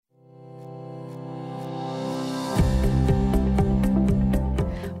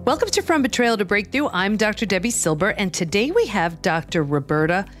Welcome to From Betrayal to Breakthrough. I'm Dr. Debbie Silber, and today we have Dr.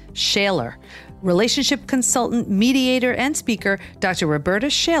 Roberta Shaler, relationship consultant, mediator, and speaker. Dr. Roberta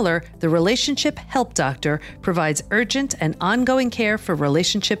Shaler, the relationship help doctor, provides urgent and ongoing care for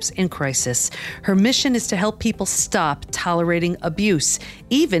relationships in crisis. Her mission is to help people stop tolerating abuse.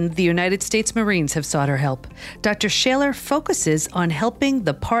 Even the United States Marines have sought her help. Dr. Shaler focuses on helping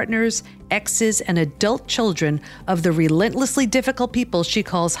the partners, exes, and adult children of the relentlessly difficult people she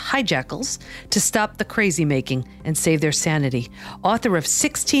calls hijackals to stop the crazy making and save their sanity. Author of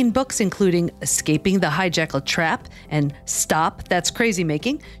 16 books, including Escaping the Hijackal Trap and Stop That's Crazy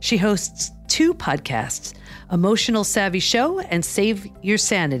Making, she hosts 2 podcasts, Emotional Savvy Show and Save Your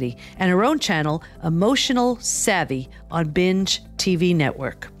Sanity, and her own channel, Emotional Savvy, on Binge TV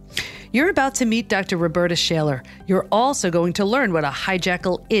Network. You're about to meet Dr. Roberta Shaler. You're also going to learn what a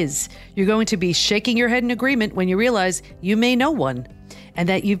hijackal is. You're going to be shaking your head in agreement when you realize you may know one and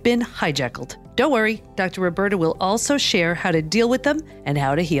that you've been hijackaled. Don't worry, Dr. Roberta will also share how to deal with them and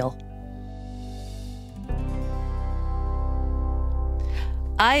how to heal.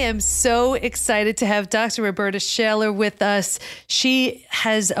 I am so excited to have Dr. Roberta Shaler with us. She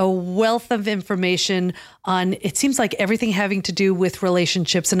has a wealth of information on, it seems like, everything having to do with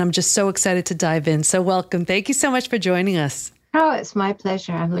relationships, and I'm just so excited to dive in. So welcome. Thank you so much for joining us. Oh, it's my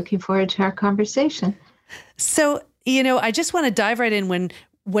pleasure. I'm looking forward to our conversation. So, I just want to dive right in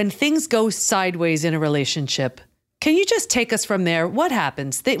when things go sideways in a relationship. Can you just take us from there? What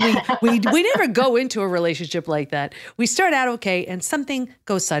happens? We never go into a relationship like that. We start out okay, and something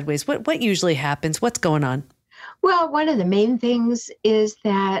goes sideways. What usually happens? What's going on? Well, one of the main things is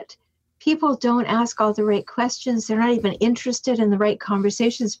that people don't ask all the right questions. They're not even interested in the right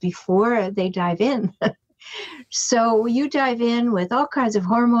conversations before they dive in. So you dive in with all kinds of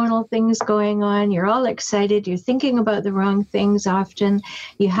hormonal things going on. You're all excited. You're thinking about the wrong things often.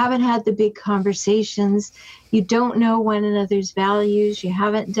 You haven't had the big conversations. You don't know one another's values. You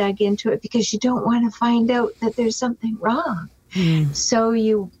haven't dug into it because you don't want to find out that there's something wrong. So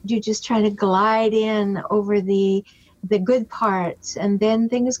you just try to glide in over the good parts, and then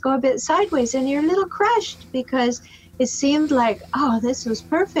things go a bit sideways and you're a little crushed because it seemed like, oh, this was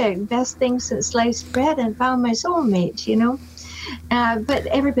perfect, best thing since sliced bread, and found my soulmate, But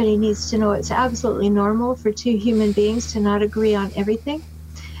everybody needs to know it's absolutely normal for 2 human beings to not agree on everything,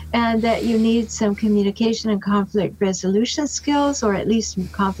 and that you need some communication and conflict resolution skills, or at least some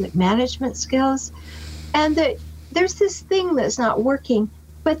conflict management skills, and that there's this thing that's not working,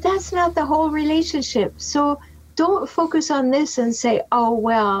 but that's not the whole relationship. So don't focus on this and say, oh,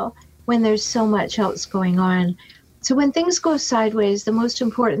 well, when there's so much else going on. So when things go sideways, the most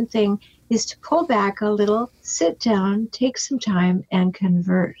important thing is to pull back a little, sit down, take some time, and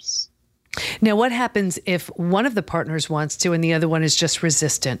converse. Now, what happens if one of the partners wants to and the other one is just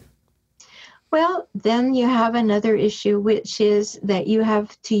resistant? Well, then you have another issue, which is that you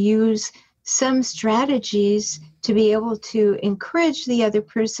have to use some strategies to be able to encourage the other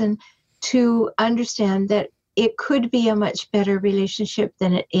person to understand that it could be a much better relationship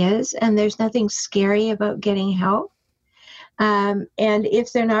than it is, and there's nothing scary about getting help. And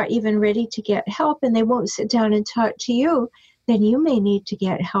if they're not even ready to get help and they won't sit down and talk to you, then you may need to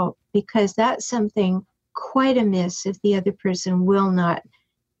get help, because that's something quite amiss if the other person will not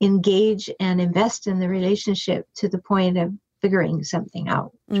engage and invest in the relationship to the point of figuring something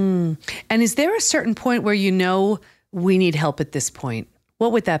out. And is there a certain point where we need help at this point?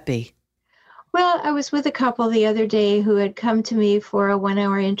 What would that be? Well, I was with a couple the other day who had come to me for a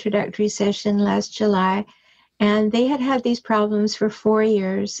 1-hour introductory session last July, and they had had these problems for 4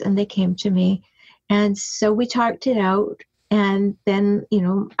 years, and they came to me. And so we talked it out, and then,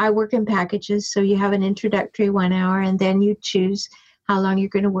 I work in packages, so you have an introductory 1 hour, and then you choose how long you're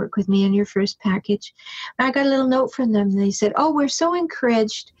going to work with me in your first package. I got a little note from them, and they said, oh, we're so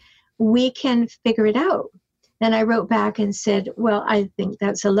encouraged, we can figure it out. And I wrote back and said, well, I think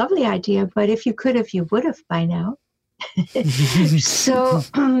that's a lovely idea, but if you could have, you would have by now. So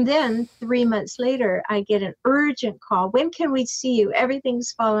then 3 months later, I get an urgent call. When can we see you?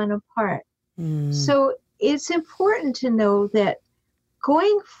 Everything's fallen apart. So it's important to know that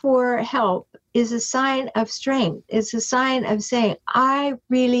going for help is a sign of strength. It's a sign of saying, I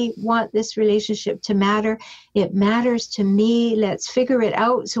really want this relationship to matter. It matters to me. Let's figure it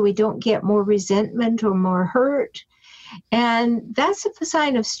out so we don't get more resentment or more hurt. And that's a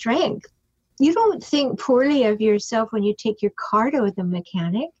sign of strength. You don't think poorly of yourself when you take your car to the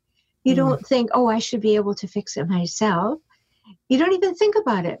mechanic. You don't think, oh, I should be able to fix it myself. You don't even think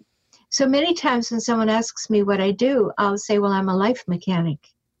about it. So many times when someone asks me what I do, I'll say, well, I'm a life mechanic.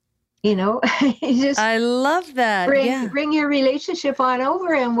 You know, you just I love that. bring your relationship on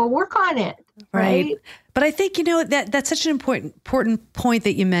over and we'll work on it. Right. But I think, that's such an important point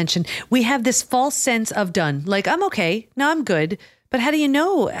that you mentioned. We have this false sense of done. Like, I'm okay. No, I'm good. But how do you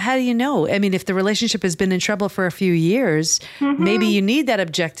know? I mean, if the relationship has been in trouble for a few years, maybe you need that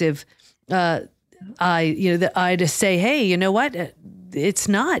objective the eye to say, hey, you know what? It's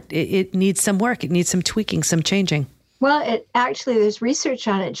not. It needs some work. It needs some tweaking, some changing. Well, there's research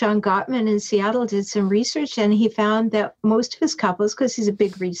on it. John Gottman in Seattle did some research, and he found that most of his couples, because he's a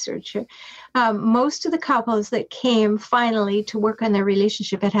big researcher, most of the couples that came finally to work on their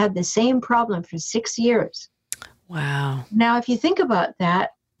relationship had the same problem for 6 years. Wow. Now, if you think about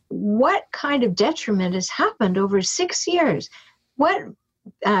that, what kind of detriment has happened over 6 years? What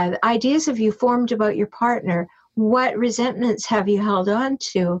ideas have you formed about your partner? What resentments have you held on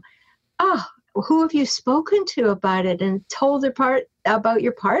to? Who have you spoken to about it and told about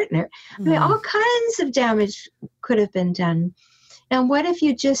your partner? I mean, all kinds of damage could have been done. And what if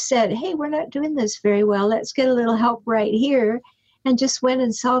you just said, hey, we're not doing this very well. Let's get a little help right here, and just went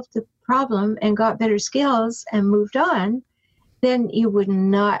and solved the problem and got better skills and moved on? Then you would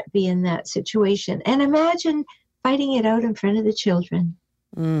not be in that situation. And imagine fighting it out in front of the children.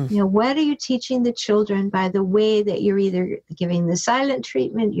 What are you teaching the children by the way that you're either giving the silent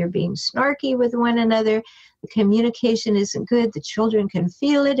treatment, you're being snarky with one another, the communication isn't good, the children can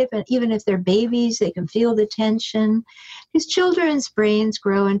feel it, even if they're babies, they can feel the tension, because children's brains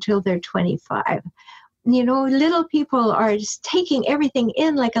grow until they're 25. Little people are just taking everything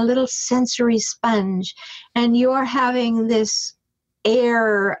in like a little sensory sponge, and you're having this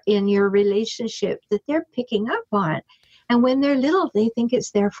air in your relationship that they're picking up on. And when they're little, they think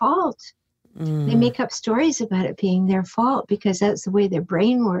it's their fault. They make up stories about it being their fault because that's the way their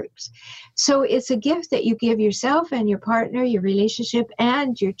brain works. So it's a gift that you give yourself and your partner, your relationship,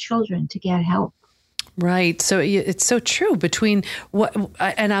 and your children to get help. Right. So it's so true between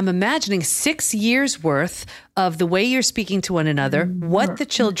and I'm imagining 6 years worth of the way you're speaking to one another, what the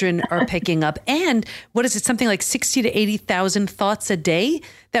children are picking up, and what is it, something like 60 to 80,000 thoughts a day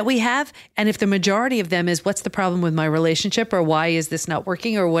that we have. And if the majority of them is what's the problem with my relationship, or why is this not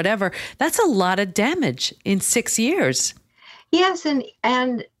working, or whatever, that's a lot of damage in 6 years. Yes. And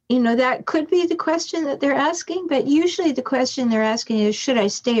that could be the question that they're asking, but usually the question they're asking is, should I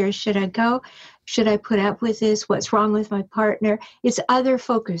stay or should I go? Should I put up with this? What's wrong with my partner? It's other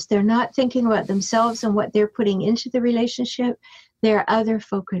focused. They're not thinking about themselves and what they're putting into the relationship. They're other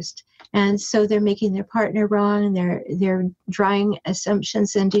focused. And so they're making their partner wrong. They're drawing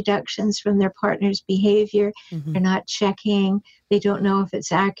assumptions and deductions from their partner's behavior. They're not checking. They don't know if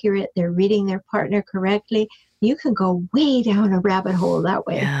it's accurate. They're reading their partner correctly. You can go way down a rabbit hole that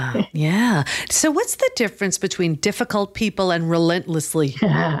way. Yeah. So what's the difference between difficult people and relentlessly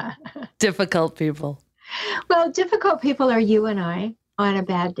difficult people? Well, difficult people are you and I on a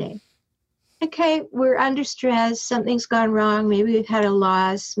bad day. Okay, we're under stress. Something's gone wrong. Maybe we've had a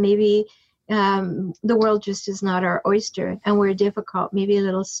loss. Maybe the world just is not our oyster and we're difficult, maybe a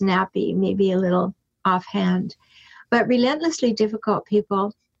little snappy, maybe a little offhand. But relentlessly difficult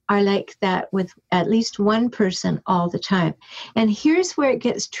people are like that with at least one person all the time. And here's where it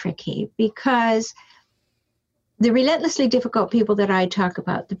gets tricky, because the relentlessly difficult people that I talk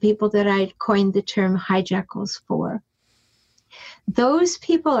about, the people that I coined the term hijackals for, those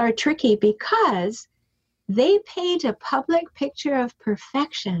people are tricky because they paint a public picture of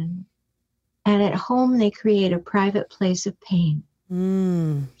perfection, and at home they create a private place of pain.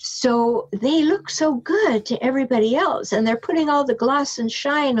 So they look so good to everybody else, and they're putting all the gloss and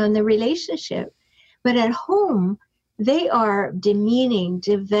shine on the relationship. But at home, they are demeaning,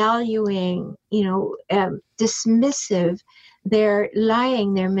 devaluing, dismissive. They're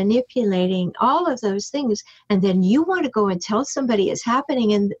lying, they're manipulating, all of those things. And then you want to go and tell somebody it's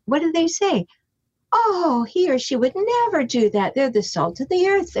happening. And what do they say? Oh, he or she would never do that. They're the salt of the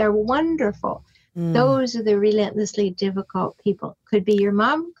earth. They're wonderful. Those are the relentlessly difficult people. Could be your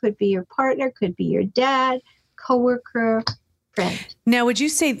mom, could be your partner, could be your dad, coworker, friend. Now, would you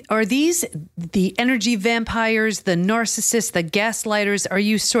say, are these the energy vampires, the narcissists, the gaslighters? Are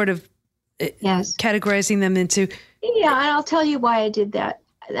you sort of categorizing them into? Yeah, and I'll tell you why I did that.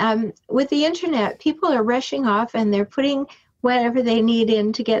 With the internet, people are rushing off and they're putting whatever they need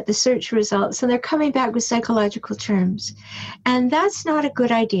in to get the search results, and they're coming back with psychological terms. And that's not a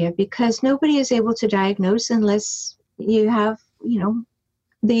good idea, because nobody is able to diagnose unless you have,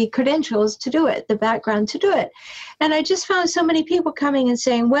 the credentials to do it, the background to do it. And I just found so many people coming and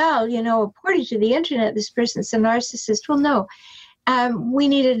saying, well, according to the internet, this person's a narcissist. Well, no, we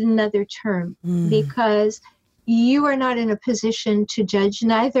needed another term because you are not in a position to judge.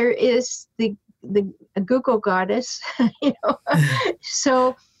 Neither is the Google goddess.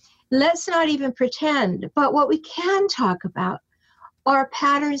 So let's not even pretend. But what we can talk about are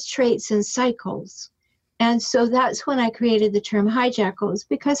patterns, traits, and cycles. And so that's when I created the term hijackals,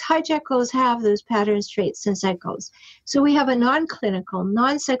 because hijackals have those patterns, traits, and cycles. So we have a non-clinical,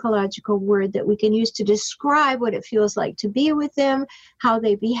 non-psychological word that we can use to describe what it feels like to be with them, how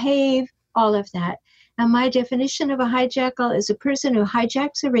they behave, all of that. And my definition of a hijackal is a person who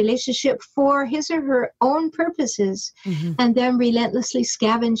hijacks a relationship for his or her own purposes, and then relentlessly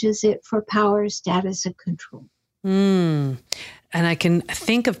scavenges it for power, status, and control. And I can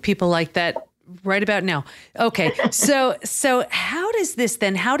think of people like that right about now. Okay. So how does this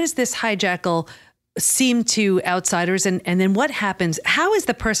hijackal seem to outsiders? And then what happens? How is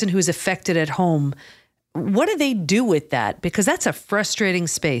the person who's affected at home? What do they do with that? Because that's a frustrating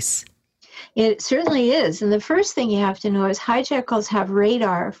space. It certainly is. And the first thing you have to know is hijackals have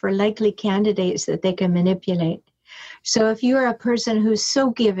radar for likely candidates that they can manipulate. So if you are a person who's so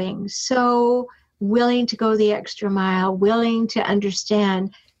giving, so willing to go the extra mile, willing to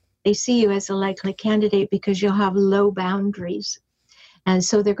understand, they see you as a likely candidate because you'll have low boundaries. And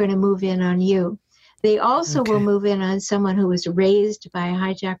so they're going to move in on you. They also will move in on someone who was raised by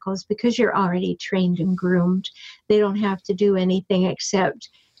hijackals because you're already trained and groomed. They don't have to do anything except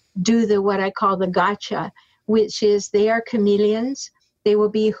do what I call the gotcha, which is they are chameleons. They will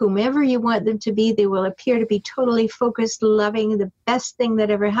be whomever you want them to be. They will appear to be totally focused, loving, the best thing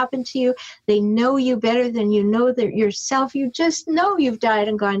that ever happened to you. They know you better than you know that yourself. You just know you've died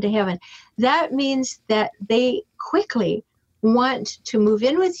and gone to heaven. That means that they quickly want to move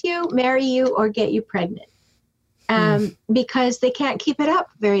in with you, marry you, or get you pregnant. Because they can't keep it up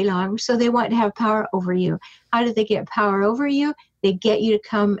very long, so they want to have power over you. How do they get power over you? They get you to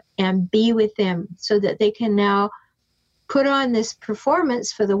come and be with them so that they can now put on this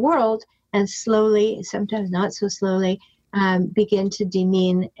performance for the world and slowly, sometimes not so slowly, begin to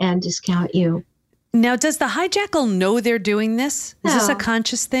demean and discount you. Now, does the hijackal know they're doing this? Is this a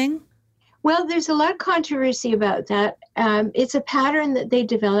conscious thing? Well, there's a lot of controversy about that. It's a pattern that they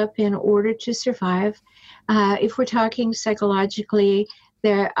develop in order to survive. If we're talking psychologically,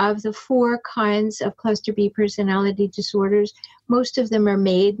 there of the 4 kinds of cluster B personality disorders, most of them are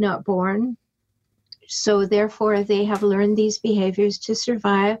made, not born. So therefore, they have learned these behaviors to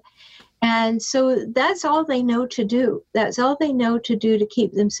survive. And so that's all they know to do. That's all they know to do to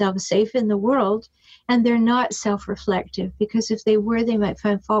keep themselves safe in the world. And they're not self-reflective, because if they were, they might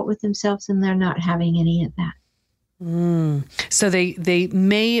find fault with themselves, and they're not having any of that. So they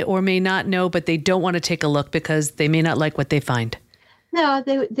may or may not know, but they don't want to take a look because they may not like what they find. No,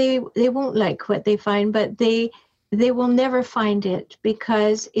 they won't like what they find, but they will never find it,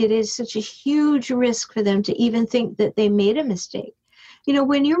 because it is such a huge risk for them to even think that they made a mistake. You know,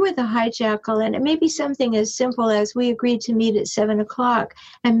 when you're with a hijackal, and it may be something as simple as we agreed to meet at 7:00,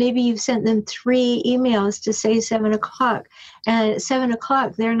 and maybe you've sent them 3 emails to say 7:00, and at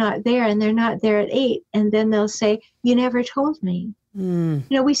 7:00 they're not there, and they're not there at 8, and then they'll say, "You never told me." You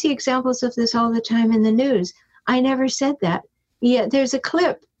know, we see examples of this all the time in the news. "I never said that." Yeah, there's a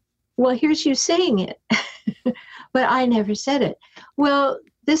clip. Well, here's you saying it, but I never said it. Well,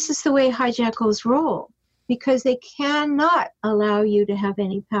 this is the way hijackals roll, because they cannot allow you to have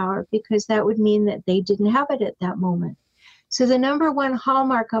any power, because that would mean that they didn't have it at that moment. So the number one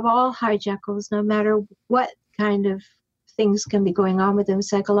hallmark of all hijackals, no matter what kind of things can be going on with them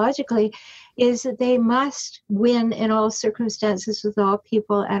psychologically, is that they must win in all circumstances with all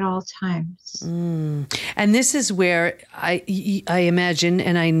people at all times. And this is where I imagine,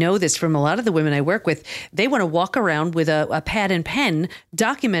 and I know this from a lot of the women I work with, they want to walk around with a pad and pen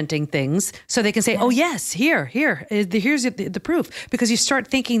documenting things so they can say, "Oh yes, here's the proof," because you start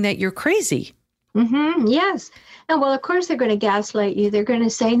thinking that you're crazy. Yes. And well, of course, they're going to gaslight you. They're going to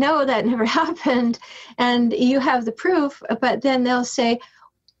say, "No, that never happened." And you have the proof, but then they'll say,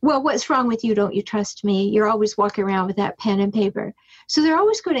 "Well, what's wrong with you? Don't you trust me? You're always walking around with that pen and paper." So they're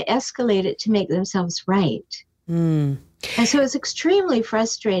always going to escalate it to make themselves right. And so it's extremely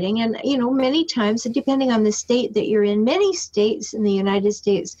frustrating. And, you know, many times, depending on the state that you're in, many states in the United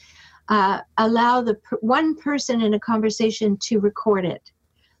States allow the one person in a conversation to record it.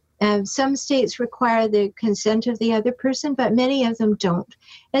 Some states require the consent of the other person, but many of them don't.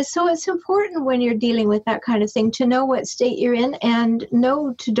 And so it's important when you're dealing with that kind of thing to know what state you're in and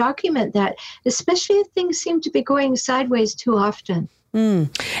know to document that, especially if things seem to be going sideways too often. And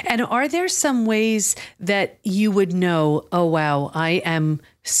are there some ways that you would know, oh, wow, I am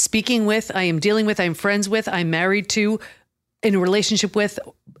speaking with, I am dealing with, I'm friends with, I'm married to, in a relationship with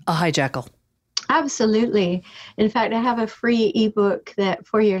a hijackal? Absolutely. In fact, I have a free ebook that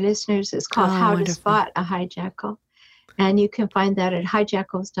for your listeners is called How wonderful. to Spot a Hijackal. And you can find that at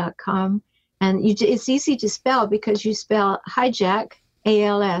hijackals.com. And it's easy to spell because you spell hijack,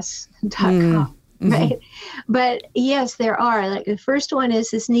 ALS.com. Right. But yes, there are. Like the first one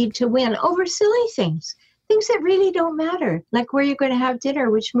is this need to win over silly things that really don't matter, like where you're going to have dinner,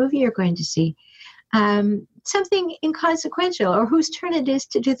 which movie you're going to see, something inconsequential, or whose turn it is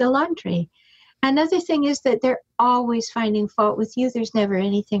to do the laundry. Another thing is that they're always finding fault with you. There's never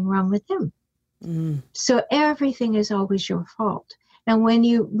anything wrong with them. So everything is always your fault. And when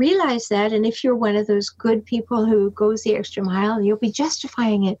you realize that, and if you're one of those good people who goes the extra mile, you'll be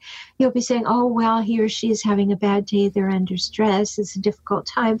justifying it. You'll be saying, oh, well, he or she is having a bad day. They're under stress. It's a difficult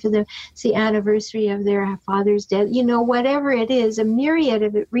time for them. It's the anniversary of their father's death. You know, whatever it is, a myriad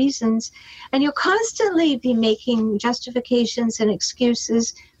of reasons. And you'll constantly be making justifications and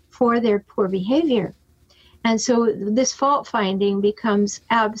excuses for their poor behavior. And so this fault finding becomes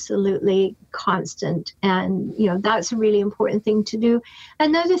absolutely constant. And, you know, that's a really important thing to do.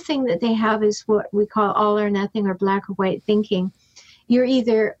 Another thing that they have is what we call all or nothing or black or white thinking. You're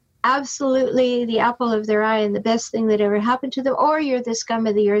either absolutely the apple of their eye and the best thing that ever happened to them, or you're the scum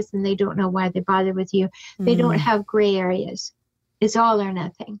of the earth and they don't know why they bother with you. They don't have gray areas. It's all or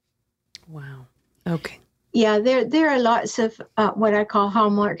nothing. Wow. Okay. Yeah, there are lots of what I call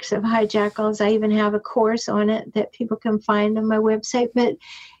hallmarks of hijackals. I even have a course on it that people can find on my website. But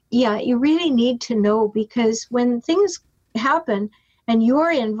yeah, you really need to know, because when things happen and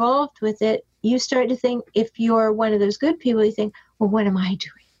you're involved with it, you start to think, if you're one of those good people, you think, well, what am I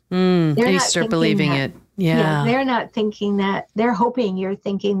doing? You start believing it. Yeah. They're not thinking that. They're hoping you're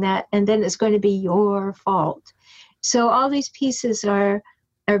thinking that, and then it's going to be your fault. So all these pieces are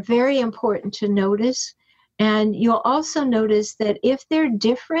very important to notice. And you'll also notice that if they're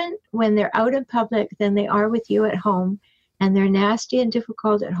different when they're out in public than they are with you at home, and they're nasty and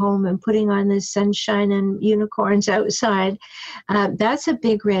difficult at home and putting on this sunshine and unicorns outside, that's a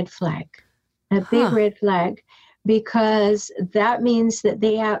big red flag. Big red flag, because that means that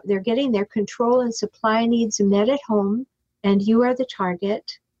they're getting their control and supply needs met at home, and you are the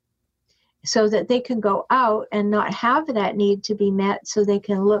target, so that they can go out and not have that need to be met, so they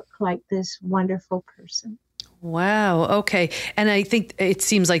can look like this wonderful person. Wow. Okay. And I think it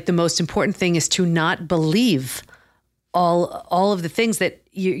seems like the most important thing is to not believe all of the things that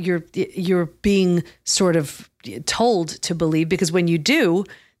you're being sort of told to believe, because when you do,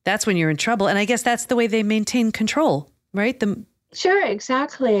 that's when you're in trouble. And I guess that's the way they maintain control, right? Sure,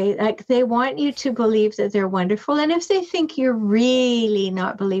 exactly. Like they want you to believe that they're wonderful. And if they think you're really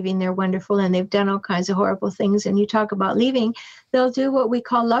not believing they're wonderful and they've done all kinds of horrible things and you talk about leaving, they'll do what we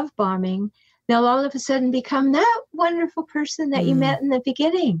call love bombing. They'll all of a sudden become that wonderful person that you met in the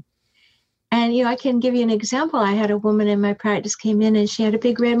beginning. And, you know, I can give you an example. I had a woman in my practice came in and she had a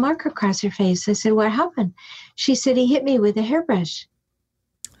big red mark across her face. I said, what happened? She said, he hit me with a hairbrush.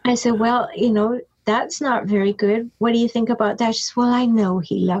 I said, well, you know, that's not very good. What do you think about that? She said, well, I know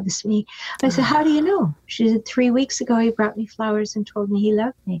he loves me. I said, how do you know? She said, 3 weeks ago, he brought me flowers and told me he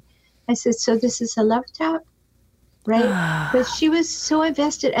loved me. I said, so this is a love tap? Right? But she was so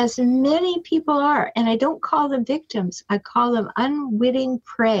invested, as many people are. And I don't call them victims. I call them unwitting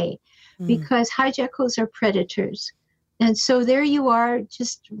prey, because hijackals are predators. And so there you are,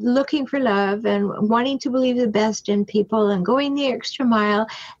 just looking for love and wanting to believe the best in people and going the extra mile.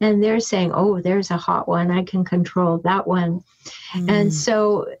 And they're saying, oh, there's a hot one. I can control that one. And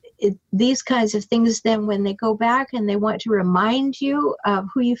so these kinds of things, then when they go back and they want to remind you of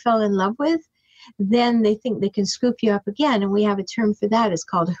who you fell in love with, then they think they can scoop you up again. And we have a term for that. It's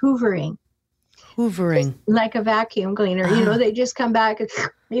called hoovering. Hoovering. Just like a vacuum cleaner. You know, they just come back and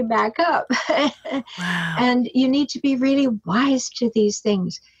they back up. Wow. And you need to be really wise to these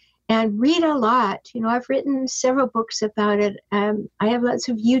things and read a lot. You know, I've written several books about it. I have lots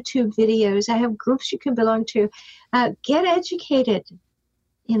of YouTube videos. I have groups you can belong to. Get educated.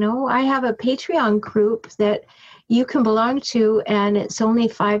 You know, I have a Patreon group that you can belong to, and it's only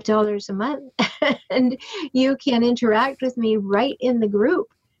 $5 a month. And you can interact with me right in the group.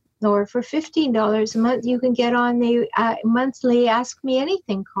 Or for $15 a month, you can get on the monthly Ask Me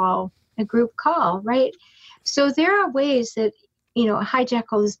Anything call, a group call, right? So there are ways that, you know,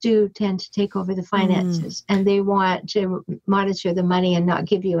 hijackals do tend to take over the finances, and they want to monitor the money and not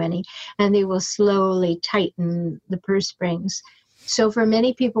give you any. And they will slowly tighten the purse strings. So for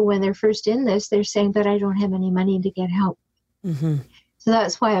many people, when they're first in this, they're saying, but I don't have any money to get help. So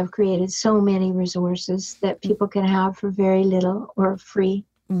that's why I've created so many resources that people can have for very little or free.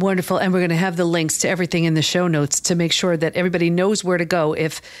 Wonderful. And we're going to have the links to everything in the show notes to make sure that everybody knows where to go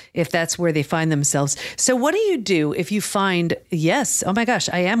if that's where they find themselves. So what do you do if you find, yes, oh my gosh,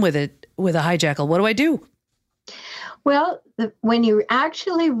 I am with a hijackal. What do I do? Well, when you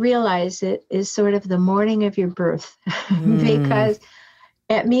actually realize it is sort of the morning of your birth, because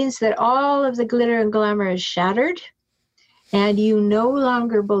it means that all of the glitter and glamour is shattered and you no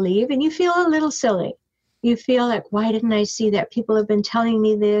longer believe, and you feel a little silly. You feel like, why didn't I see that? People have been telling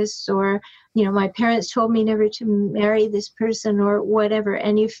me this, or, my parents told me never to marry this person or whatever.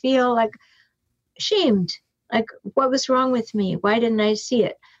 And you feel like shamed, like, what was wrong with me? Why didn't I see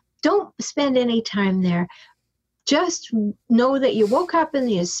it? Don't spend any time there. Just know that you woke up and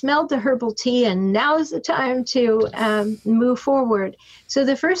you smelled the herbal tea, and now is the time to move forward. So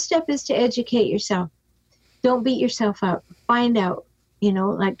the first step is to educate yourself. Don't beat yourself up. Find out,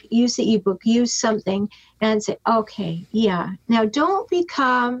 like use the ebook, use something and say, okay, yeah. Now don't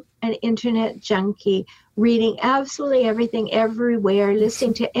become an internet junkie, reading absolutely everything everywhere,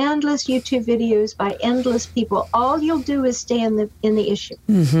 listening to endless YouTube videos by endless people. All you'll do is stay in the issue.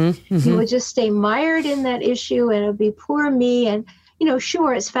 You will just stay mired in that issue, and it'll be poor me. And,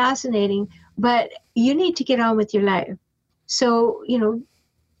 sure, it's fascinating, but you need to get on with your life. So,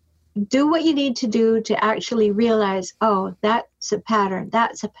 do what you need to do to actually realize, oh, that's a pattern,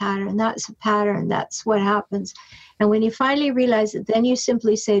 that's a pattern, that's a pattern, that's what happens. And when you finally realize it, then you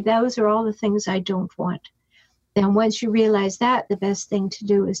simply say, those are all the things I don't want. Then once you realize that, the best thing to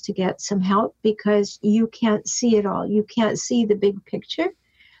do is to get some help, because you can't see it all. You can't see the big picture.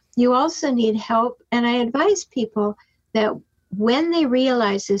 You also need help. And I advise people that when they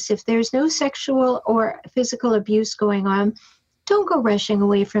realize this, if there's no sexual or physical abuse going on, don't go rushing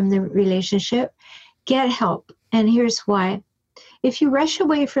away from the relationship. Get help. And here's why. If you rush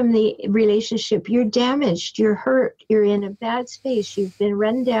away from the relationship, you're damaged, you're hurt, you're in a bad space. You've been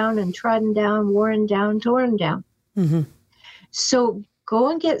run down and trodden down, worn down, torn down. So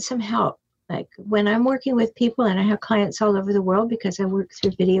go and get some help. Like when I'm working with people, and I have clients all over the world because I work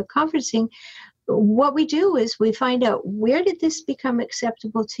through video conferencing, what we do is we find out, where did this become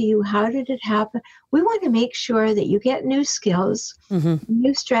acceptable to you? How did it happen? We want to make sure that you get new skills,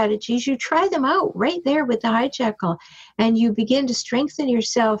 new strategies. You try them out right there with the hijackal, and you begin to strengthen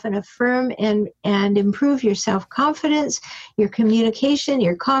yourself and affirm and improve your self-confidence, your communication,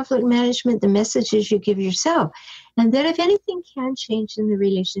 your conflict management, the messages you give yourself. And then if anything can change in the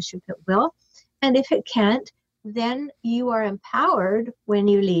relationship, it will. And if it can't, then you are empowered when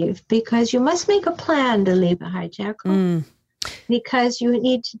you leave, because you must make a plan to leave a hijackal, because you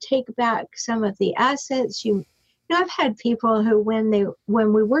need to take back some of the assets. I've had people who,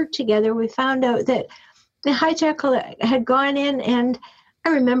 when we worked together, we found out that the hijackal had gone in, and I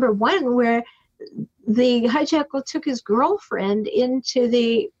remember one where the hijackal took his girlfriend into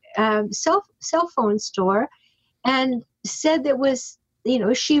the cell phone store and said that was,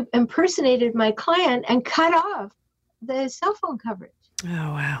 she impersonated my client and cut off the cell phone coverage. Oh,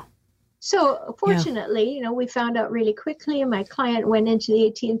 wow. So fortunately, we found out really quickly, and my client went into the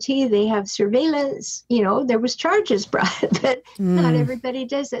AT&T. They have surveillance, there was charges brought, but not everybody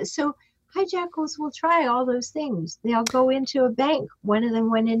does that. So hijackals will try all those things. They'll go into a bank. One of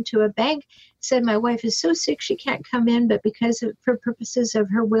them went into a bank, said, my wife is so sick she can't come in, but for purposes of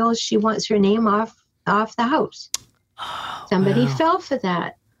her will, she wants her name off the house. Somebody fell for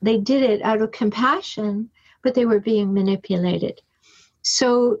that. They did it out of compassion, but they were being manipulated.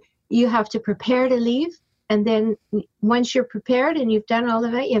 So you have to prepare to leave. And then once you're prepared and you've done all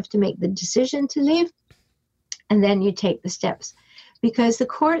of it, you have to make the decision to leave. And then you take the steps. Because the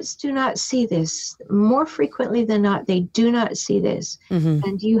courts do not see this. More frequently than not, they do not see this.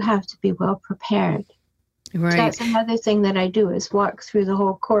 And you have to be well prepared. Right. So that's another thing that I do, is walk through the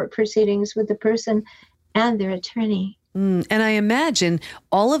whole court proceedings with the person and their attorney. And I imagine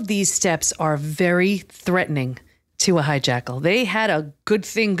all of these steps are very threatening to a hijackal. They had a good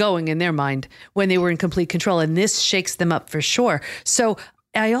thing going in their mind when they were in complete control, and this shakes them up for sure. So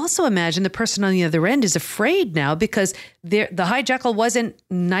I also imagine the person on the other end is afraid now, because the hijackal wasn't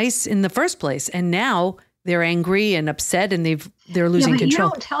nice in the first place, and now they're angry and upset, and they're losing control.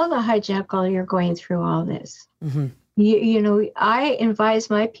 You don't tell the hijackal you're going through all this. I advise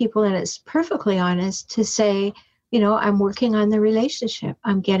my people, and it's perfectly honest, to say, I'm working on the relationship.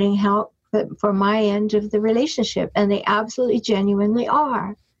 I'm getting help for my end of the relationship. And they absolutely genuinely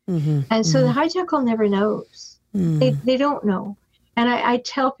are. And so the hijackal never knows. They don't know. And I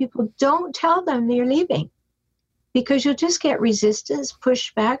tell people, don't tell them you're leaving, because you'll just get resistance,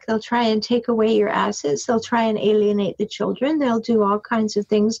 pushback. They'll try and take away your assets. They'll try and alienate the children. They'll do all kinds of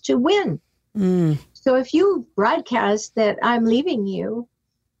things to win. So if you broadcast that I'm leaving you,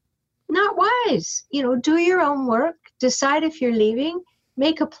 not wise. Do your own work, decide if you're leaving,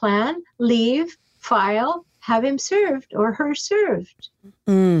 make a plan, leave, file, have him served or her served.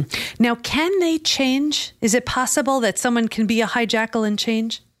 Now, can they change? Is it possible that someone can be a hijackal and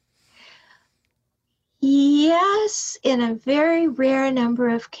change? Yes, in a very rare number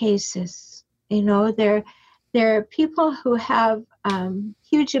of cases. There are people who have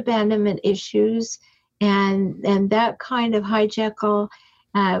huge abandonment issues, and that kind of hijackal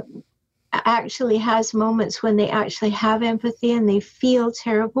actually has moments when they actually have empathy and they feel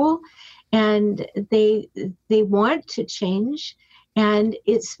terrible, and they want to change. And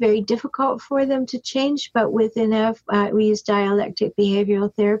it's very difficult for them to change, but with enough, we use dialectic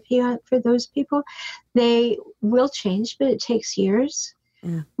behavioral therapy for those people, they will change, but it takes years.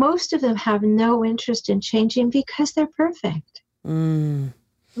 Most of them have no interest in changing because they're perfect.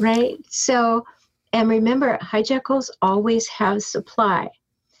 Right? So, and remember, hijackals always have supply.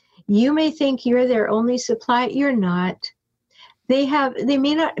 You may think you're their only supply. You're not. They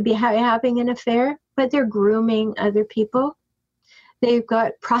may not be having an affair, but they're grooming other people. They've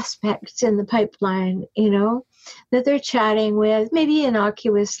got prospects in the pipeline, that they're chatting with, maybe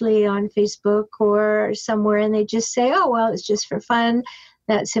innocuously on Facebook or somewhere, and they just say, oh, well, it's just for fun.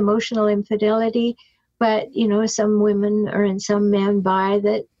 That's emotional infidelity. But, some women and some men buy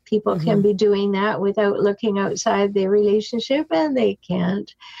that people can be doing that without looking outside their relationship, and they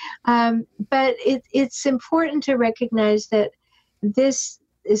can't. But it's important to recognize that this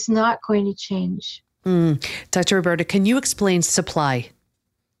is not going to change. Dr. Roberta, can you explain supply?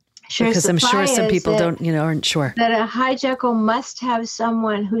 Sure. Because I'm sure some people aren't sure. That a hijackal must have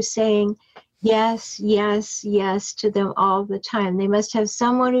someone who's saying yes, yes, yes to them all the time. They must have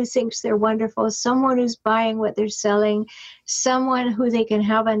someone who thinks they're wonderful, someone who's buying what they're selling, someone who they can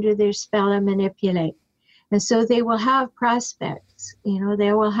have under their spell and manipulate. And so they will have prospects.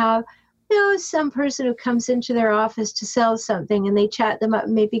 They will have some person who comes into their office to sell something, and they chat them up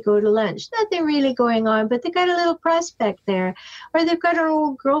and maybe go to lunch. Nothing really going on, but they got a little prospect there. Or they've got an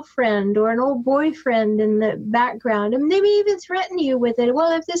old girlfriend or an old boyfriend in the background, and they may even threaten you with it.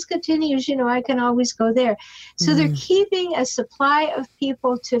 Well, if this continues, I can always go there. So they're keeping a supply of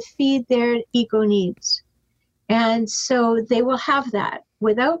people to feed their ego needs. And so they will have that.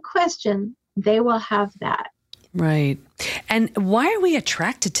 Without question, they will have that. Right. And why are we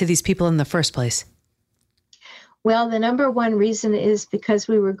attracted to these people in the first place? Well, the number one reason is because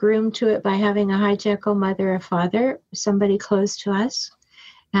we were groomed to it by having a hijackal mother or father, somebody close to us,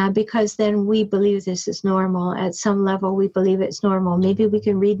 because then we believe this is normal. At some level, we believe it's normal. Maybe we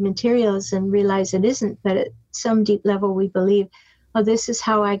can read materials and realize it isn't, but at some deep level, we believe, oh, this is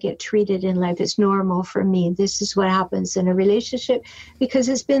how I get treated in life. It's normal for me. This is what happens in a relationship, because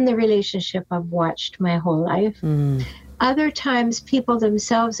it's been the relationship I've watched my whole life. Other times, people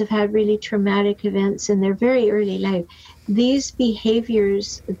themselves have had really traumatic events in their very early life. These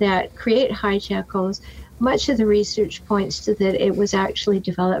behaviors that create hijackals, much of the research points to that it was actually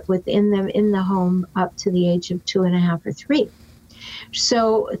developed within them in the home up to the age of 2.5 or 3.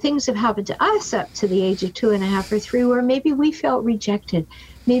 So things have happened to us up to the age of 2.5 or 3 where maybe we felt rejected.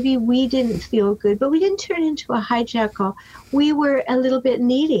 Maybe we didn't feel good, but we didn't turn into a hijackal. We were a little bit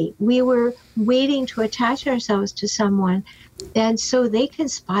needy. We were waiting to attach ourselves to someone. And so they can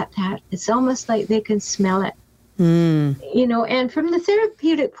spot that. It's almost like they can smell it. And from the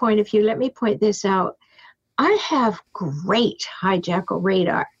therapeutic point of view, let me point this out. I have great hijackal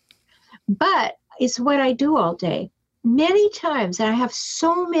radar, but it's what I do all day. Many times, and I have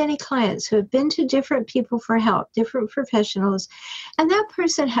so many clients who have been to different people for help, different professionals, and that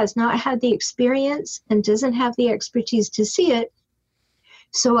person has not had the experience and doesn't have the expertise to see it.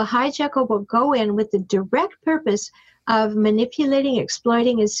 So a hijackal will go in with the direct purpose of manipulating,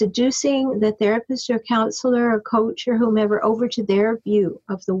 exploiting, and seducing the therapist or counselor or coach or whomever over to their view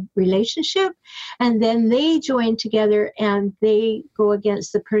of the relationship. And then they join together and they go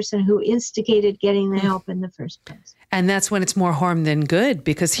against the person who instigated getting the help in the first place. And that's when it's more harm than good,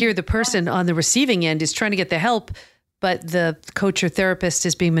 because here the person on the receiving end is trying to get the help, but the coach or therapist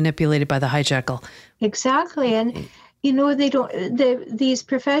is being manipulated by the hijackal. Exactly. And these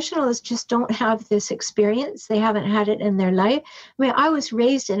professionals just don't have this experience. They haven't had it in their life. I mean, I was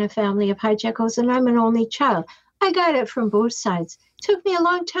raised in a family of hijackals and I'm an only child. I got it from both sides. It took me a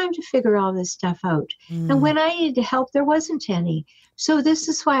long time to figure all this stuff out. And when I needed help, there wasn't any. So this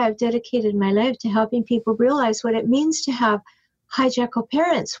is why I've dedicated my life to helping people realize what it means to have hijackal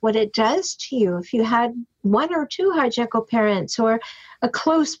parents, what it does to you if you had 1 or 2 hijackal parents or a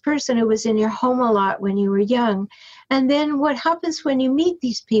close person who was in your home a lot when you were young. And then what happens when you meet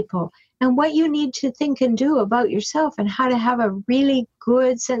these people and what you need to think and do about yourself and how to have a really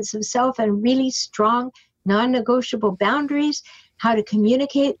good sense of self and really strong, non-negotiable boundaries, how to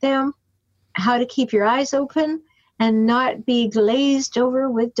communicate them, how to keep your eyes open and not be glazed over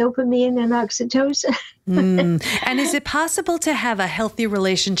with dopamine and oxytocin. And is it possible to have a healthy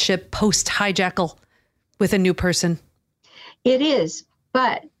relationship post-hijackal with a new person? It is,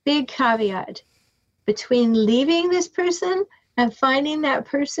 but big caveat. Between leaving this person and finding that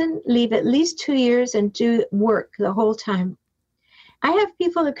person, leave at least 2 years and do work the whole time. I have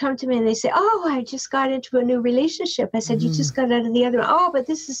people that come to me and they say, oh, I just got into a new relationship. I said, you just got out of the other one. Oh, but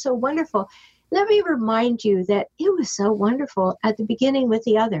this is so wonderful. Let me remind you that it was so wonderful at the beginning with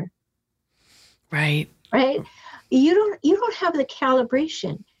the other. Right. Right? You don't have the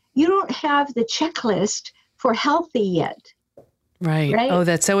calibration. You don't have the checklist for healthy yet. Right. Oh,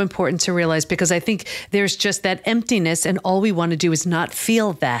 that's so important to realize, because I think there's just that emptiness and all we want to do is not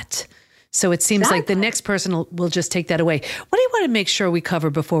feel that. So it seems like the next person will just take that away. What do you want to make sure we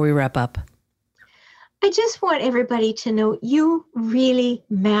cover before we wrap up? I just want everybody to know you really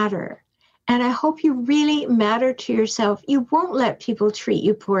matter. And I hope you really matter to yourself. You won't let people treat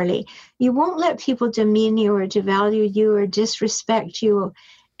you poorly. You won't let people demean you or devalue you or disrespect you.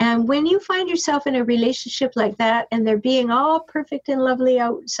 And when you find yourself in a relationship like that and they're being all perfect and lovely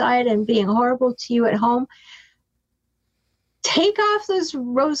outside and being horrible to you at home, take off those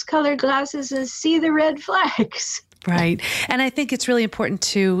rose-colored glasses and see the red flags. Right. And I think it's really important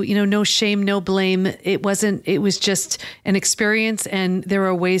to, no shame, no blame. It was just an experience and there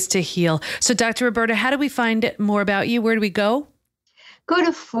are ways to heal. So Dr. Roberta, how do we find more about you? Where do we go? Go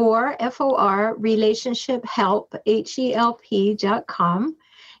to FOR, Relationship Help, HELP.com.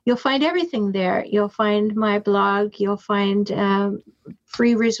 You'll find everything there. You'll find my blog. You'll find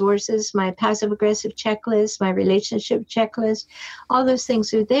free resources, my passive-aggressive checklist, my relationship checklist. All those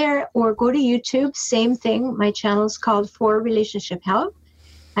things are there. Or go to YouTube. Same thing. My channel is called For Relationship Help.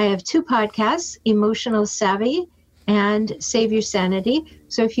 I have 2 podcasts, Emotional Savvy and Save Your Sanity.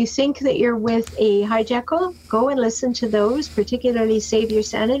 So if you think that you're with a hijackal, go and listen to those, particularly Save Your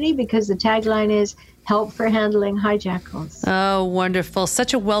Sanity, because the tagline is Help for Handling Hijackals. Oh, wonderful.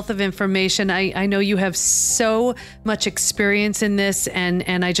 Such a wealth of information. I know you have so much experience in this,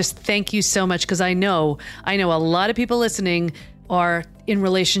 and I just thank you so much, because I know a lot of people listening are in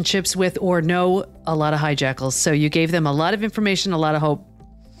relationships with or know a lot of hijackals. So you gave them a lot of information, a lot of hope.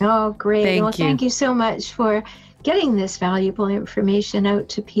 Oh, great. Thank you so much for getting this valuable information out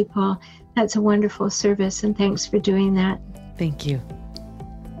to people. That's a wonderful service, and thanks for doing that. Thank you.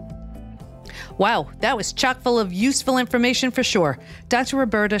 Wow, that was chock full of useful information for sure. Dr.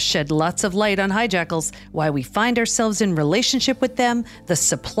 Roberta shed lots of light on hijackals, why we find ourselves in relationship with them, the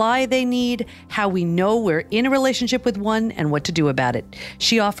supply they need, how we know we're in a relationship with one, and what to do about it.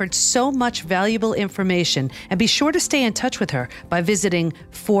 She offered so much valuable information, and be sure to stay in touch with her by visiting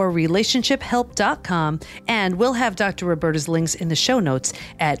forrelationshiphelp.com, and we'll have Dr. Roberta's links in the show notes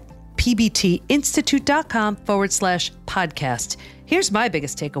at pbtinstitute.com/podcast. Here's my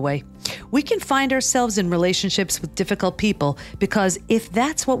biggest takeaway. We can find ourselves in relationships with difficult people because if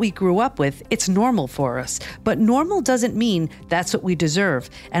that's what we grew up with, it's normal for us. But normal doesn't mean that's what we deserve,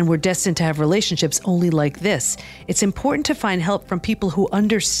 and we're destined to have relationships only like this. It's important to find help from people who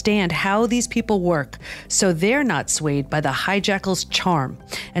understand how these people work, so they're not swayed by the hijackal's charm.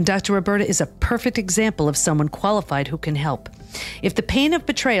 And Dr. Roberta is a perfect example of someone qualified who can help. If the pain of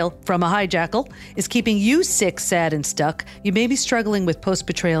betrayal from a hijackal is keeping you sick, sad, and stuck, you may be struggling with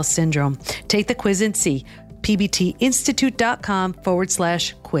post-betrayal syndrome. Take the quiz and see.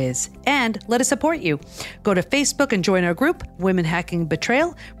 pbtinstitute.com/quiz. And let us support you. Go to Facebook and join our group, Women Hacking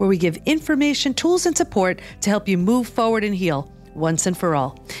Betrayal, where we give information, tools, and support to help you move forward and heal once and for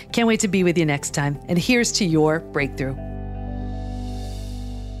all. Can't wait to be with you next time. And here's to your breakthrough.